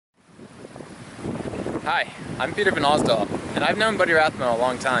Hi, I'm Peter Vanosdall, and I've known Buddy Rathmell a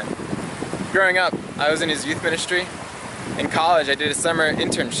long time. Growing up, I was in his youth ministry. In college, I did a summer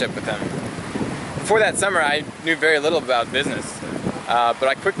internship with him. Before that summer, I knew very little about business, but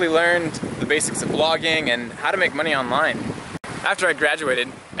I quickly learned the basics of blogging and how to make money online. After I graduated,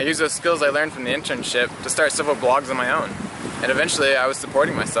 I used those skills I learned from the internship to start several blogs on my own, and eventually I was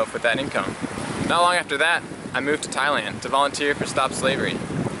supporting myself with that income. Not long after that, I moved to Thailand to volunteer for Stop Slavery.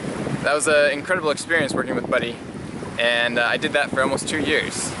 That was an incredible experience working with Buddy, and I did that for almost 2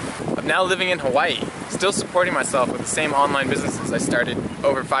 years. I'm now living in Hawaii, still supporting myself with the same online businesses I started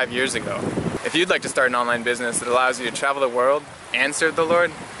over 5 years ago. If you'd like to start an online business that allows you to travel the world and serve the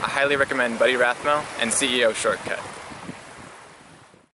Lord, I highly recommend Buddy Rathmell and CEO Shortcut.